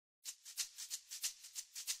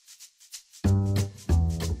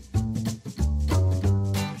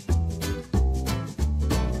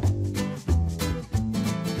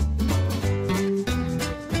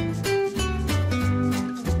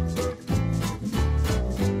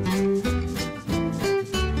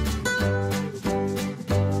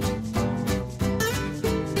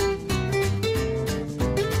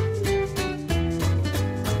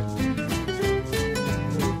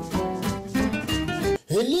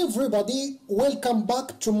Hey everybody, welcome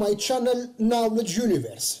back to my channel Knowledge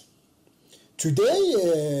Universe.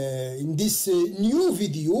 Today in this new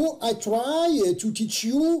video I try to teach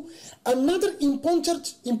you another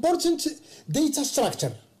important data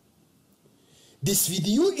structure. This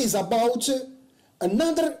video is about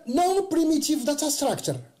another non-primitive data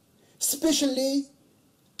structure, especially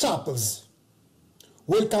tuples.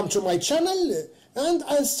 Welcome to my channel and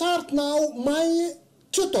I'll start now my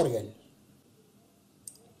tutorial.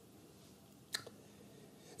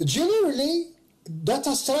 Generally,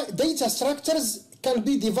 data structures can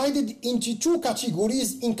be divided into two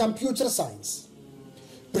categories in computer science.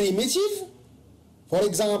 Primitive, for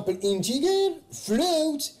example, integer,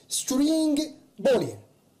 float, string, boolean.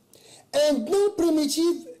 And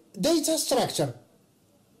non-primitive data structure.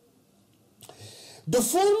 The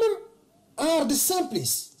former are the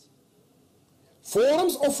simplest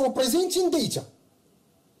forms of representing data,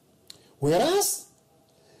 whereas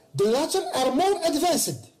the latter are more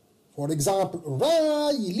advanced. For example,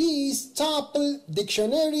 array, list, tuple,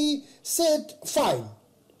 dictionary, set, file.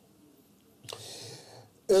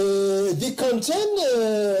 They contain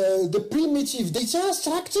the primitive data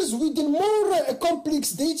structures within more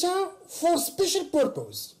complex data for special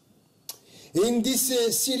purpose. In this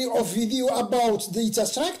series of video about data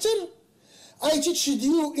structure, I teach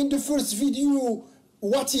you in the first video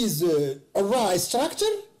what is array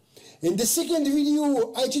structure. In the second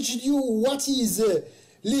video, I teach you what is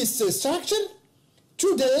list structure.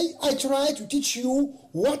 Today, I try to teach you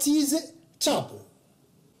what is tuple.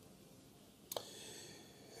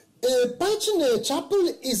 Python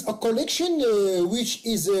tuple is a collection which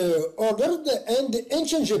is ordered and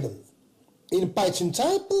unchangeable. In Python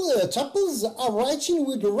tuples are written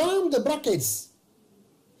with round brackets.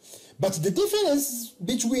 But the difference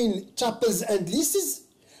between tuples and lists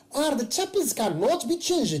are the tuples cannot be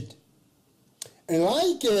changed.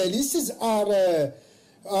 Unlike lists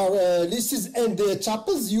lists and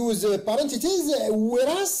tuples use parentheses,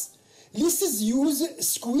 whereas lists use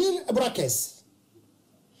square brackets.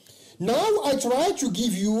 Now I try to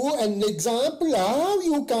give you an example how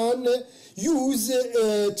you can use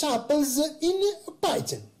tuples in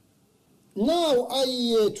Python. Now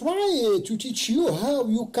I try to teach you how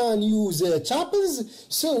you can use tuples.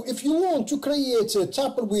 So if you want to create a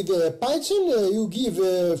tuple with Python, you give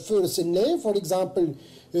first a name. For example,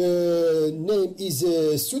 name is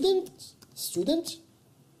student.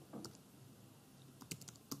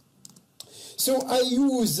 So I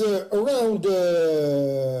use around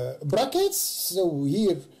brackets. So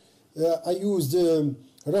here I used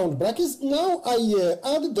round brackets. Now I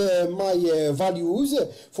add my values.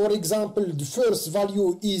 For example, the first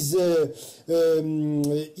value is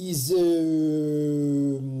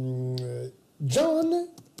John.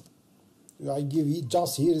 I give it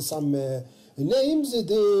just here some names.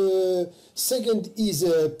 The second is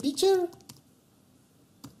Peter,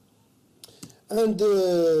 and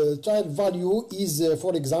the child value is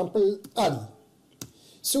for example Ali.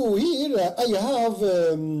 So here I have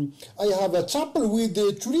a tuple with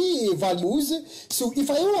three values. So if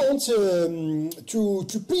I want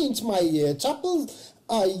to print my tuple,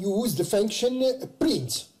 I use the function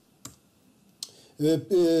print. My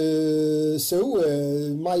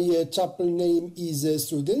tuple name is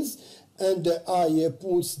students, and I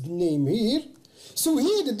put the name here. So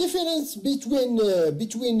here the difference between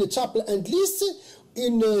the tuple and list.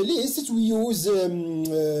 In lists we use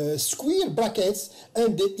square brackets,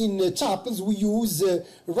 and in tuples we use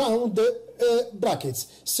round brackets.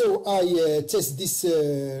 So I test this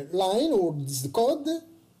line or this code.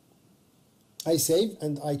 I save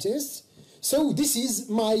and I test. So this is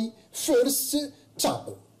my first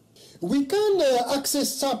tuple. We can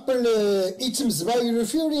access tuple items by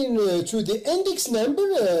referring to the index number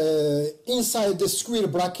inside the square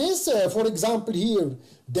brackets. For example, here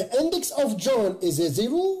the index of John is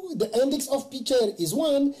 0, the index of Peter is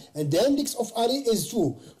 1, and the index of Ali is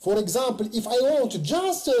 2. For example, if I want to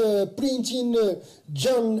just print in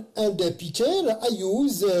John and Peter, I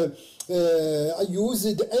use the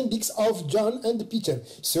index of John and Peter.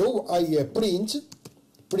 So I print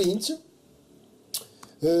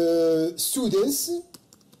students,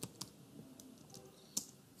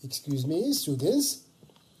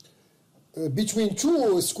 between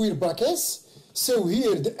two square brackets. So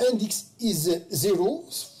here the index is 0,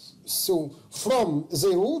 so from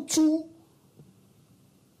 0 to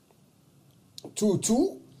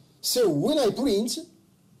 2. So when I print,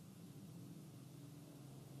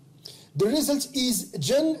 the result is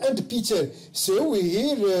John and Peter. So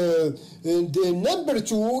here the number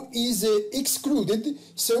 2 is excluded.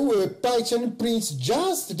 So Python prints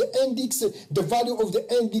just the index, the value of the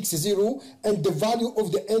index 0 and the value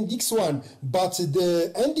of the index 1, but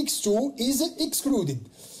the index 2 is excluded.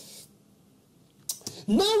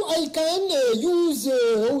 Now I can use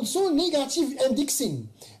also negative indexing,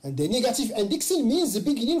 and the negative indexing means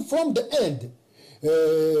beginning from the end.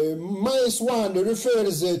 -1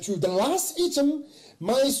 refers to the last item,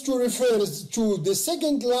 -2 refers to the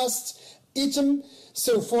second last item.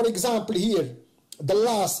 So for example here, the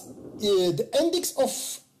last, the index of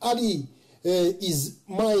Ali is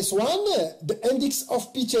 -1, the index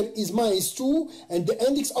of Peter is -2, and the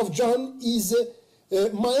index of John is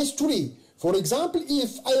 -3. For example,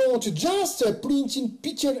 if I want to just print in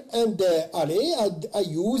Peter and Ali, I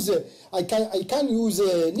can use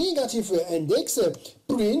a negative index,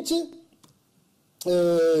 print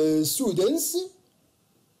students.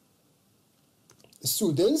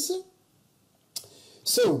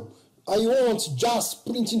 So I want just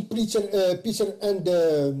printing Peter and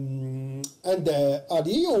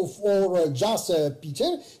Ali, or just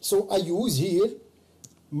Peter. So I use here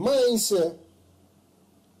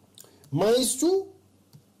 -2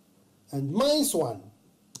 and -1.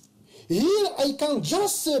 Here I can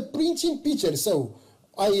just print in Peter. So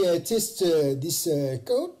I test this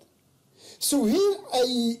code. So here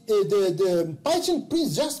the Python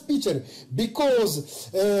prints just Peter, because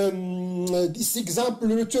this example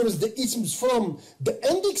returns the items from the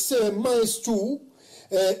index -2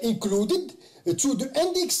 included to the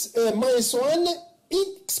index -1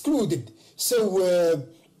 excluded. So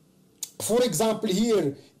for example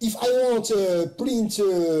here, if I want to print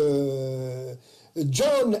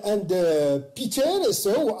John and Peter,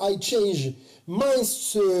 so I change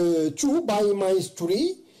 -2 by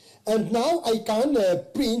 -3, and now I can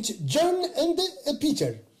print John and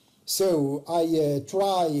Peter. So I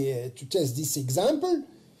try to test this example.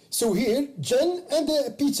 So here, John and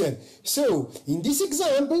Peter. So in this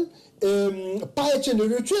example, Python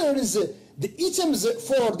returns the items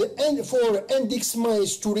for index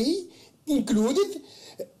 -3 included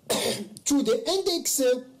to the index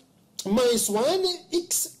 -1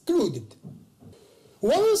 excluded.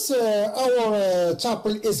 Once our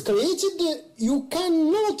tuple is created, you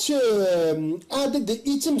cannot add the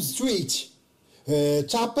items to it.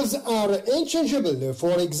 Tuples are interchangeable.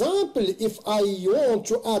 For example, if I want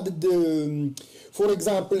to add for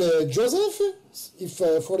example, Joseph, if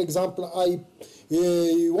for example I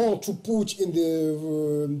want to put in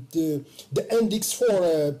the index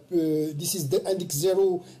 4, this is the index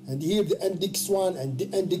 0, and here the index 1 and the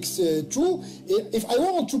index 2. If I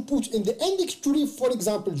want to put in the index 3, for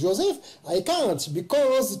example, Joseph, I can't,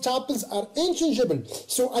 because tuples are interchangeable.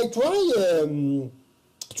 So I try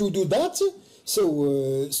to do that.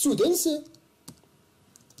 So students,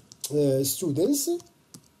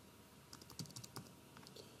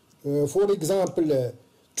 for example,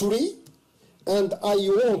 3, and I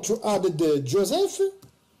want to add the Joseph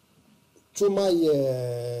to my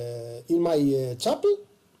in my tuple,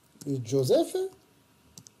 Joseph.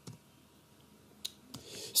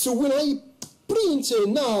 So when I print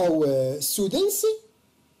now students,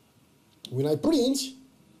 when I print,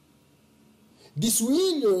 this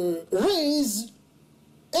will raise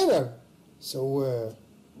error. So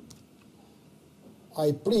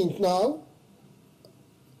I print now.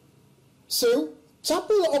 So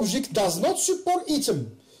tuple object does not support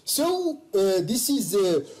item. So this is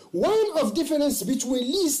one of difference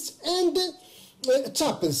between list and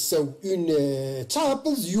tuples. So in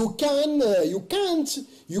tuples you can't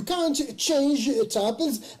change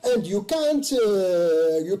tuples, and you cannot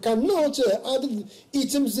add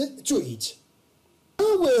items to it.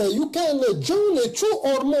 Now you can join 2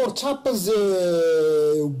 or more tuples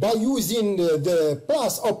by using the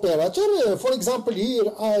plus operator. For example,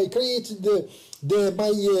 here I created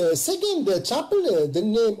my second tuple. The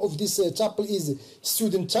name of this tuple is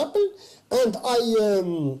student tuple, and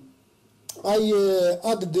I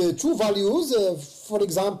added 2 values, for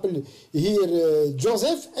example here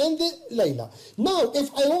Joseph and Leila. Now if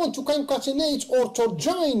I want to concatenate or to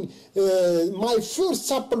join my first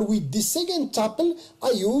tuple with the second tuple,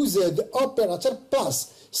 I use the operator plus.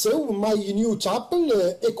 So my new tuple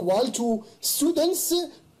equal to students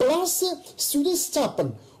plus students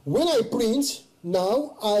tuple. When I print,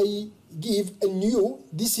 now I give a new,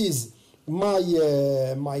 this is my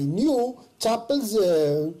my new tuples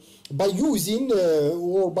by using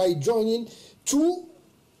or by joining two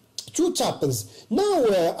tuples. Now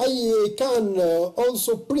I can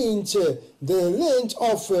also print the length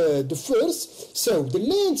of the first. So the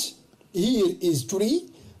length here is 3,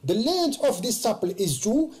 the length of this tuple is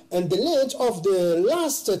 2, and the length of the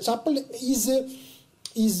last tuple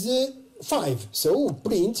is 5. So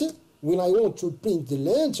print, when I want to print the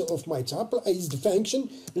length of my tuple, I use the function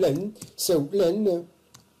len. So len,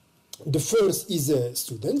 the first is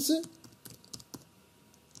students,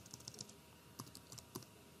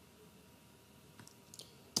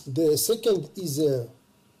 the second is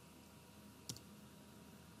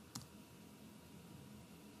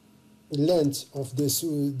length of the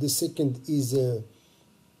second is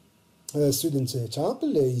student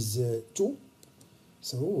tuple is 2.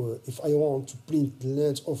 So if I want to print the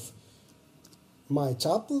length of my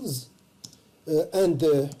tuples and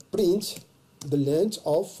print the length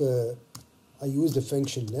of I use the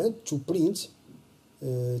function length to print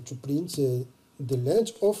the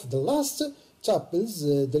length of the last tuples.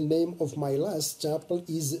 The name of my last tuple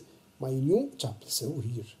is my new tuple. So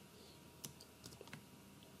here.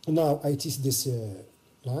 Now I test this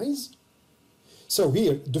lines. So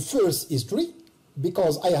here the first is 3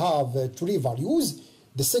 because I have 3 values.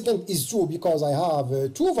 The second is 2 because I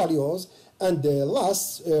have 2 values, and the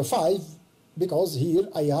last 5 because here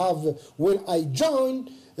I have, when I join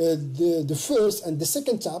the first and the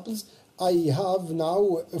second tuples, I have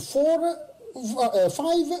now 5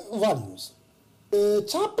 values.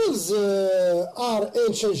 Tuples are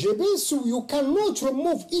interchangeable, so you cannot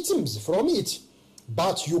remove items from it,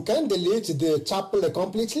 but you can delete the tuple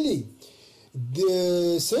completely.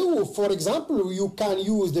 So, for example, you can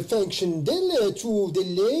use the function del to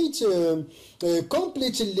delete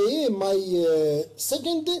completely my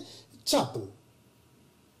second tuple.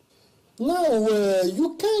 Now,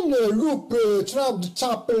 you can loop throughout the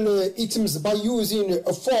tuple items by using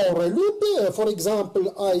a for loop. For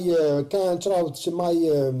example, I can throughout my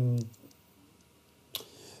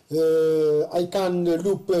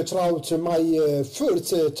loop throughout my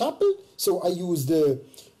first tuple. So I use the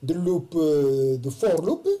loop, the for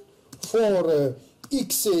loop, for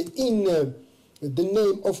x in the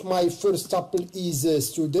name of my first tuple is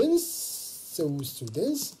students. So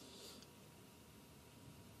students.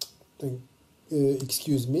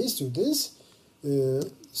 Excuse me, students.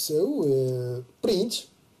 Print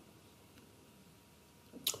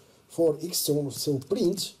for x. So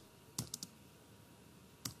print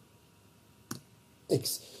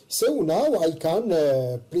x. So now I can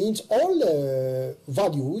print all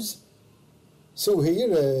values. So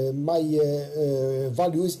here my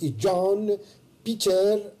values is John,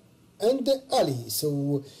 Peter, and Ali.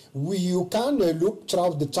 So you can loop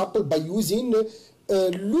throughout the tuple by using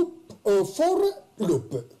loop for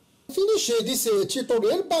loop. Finish this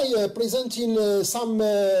tutorial by presenting some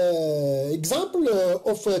example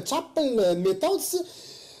of tuple methods.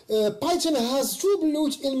 Python has 2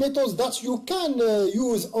 built-in methods that you can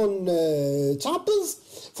use on tuples.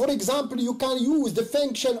 For example, you can use the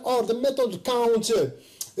function or the method count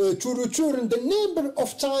to return the number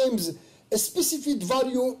of times a specific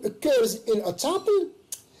value occurs in a tuple.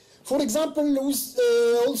 For example,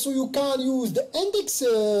 also you can use the index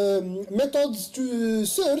methods to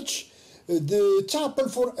search the tuple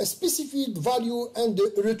for a specific value and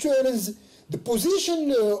returns the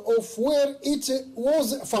position of where it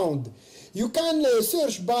was found. You can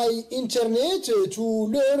search by internet to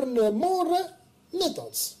learn more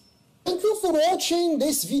methods. Thank you for watching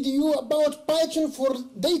this video about Python for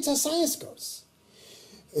data science course,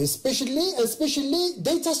 especially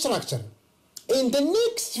data structure. In the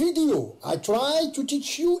next video, I try to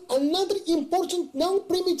teach you another important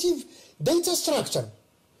non-primitive data structure.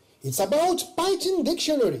 It's about Python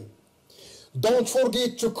dictionary. Don't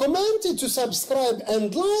forget to comment, to subscribe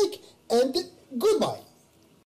and like, and goodbye.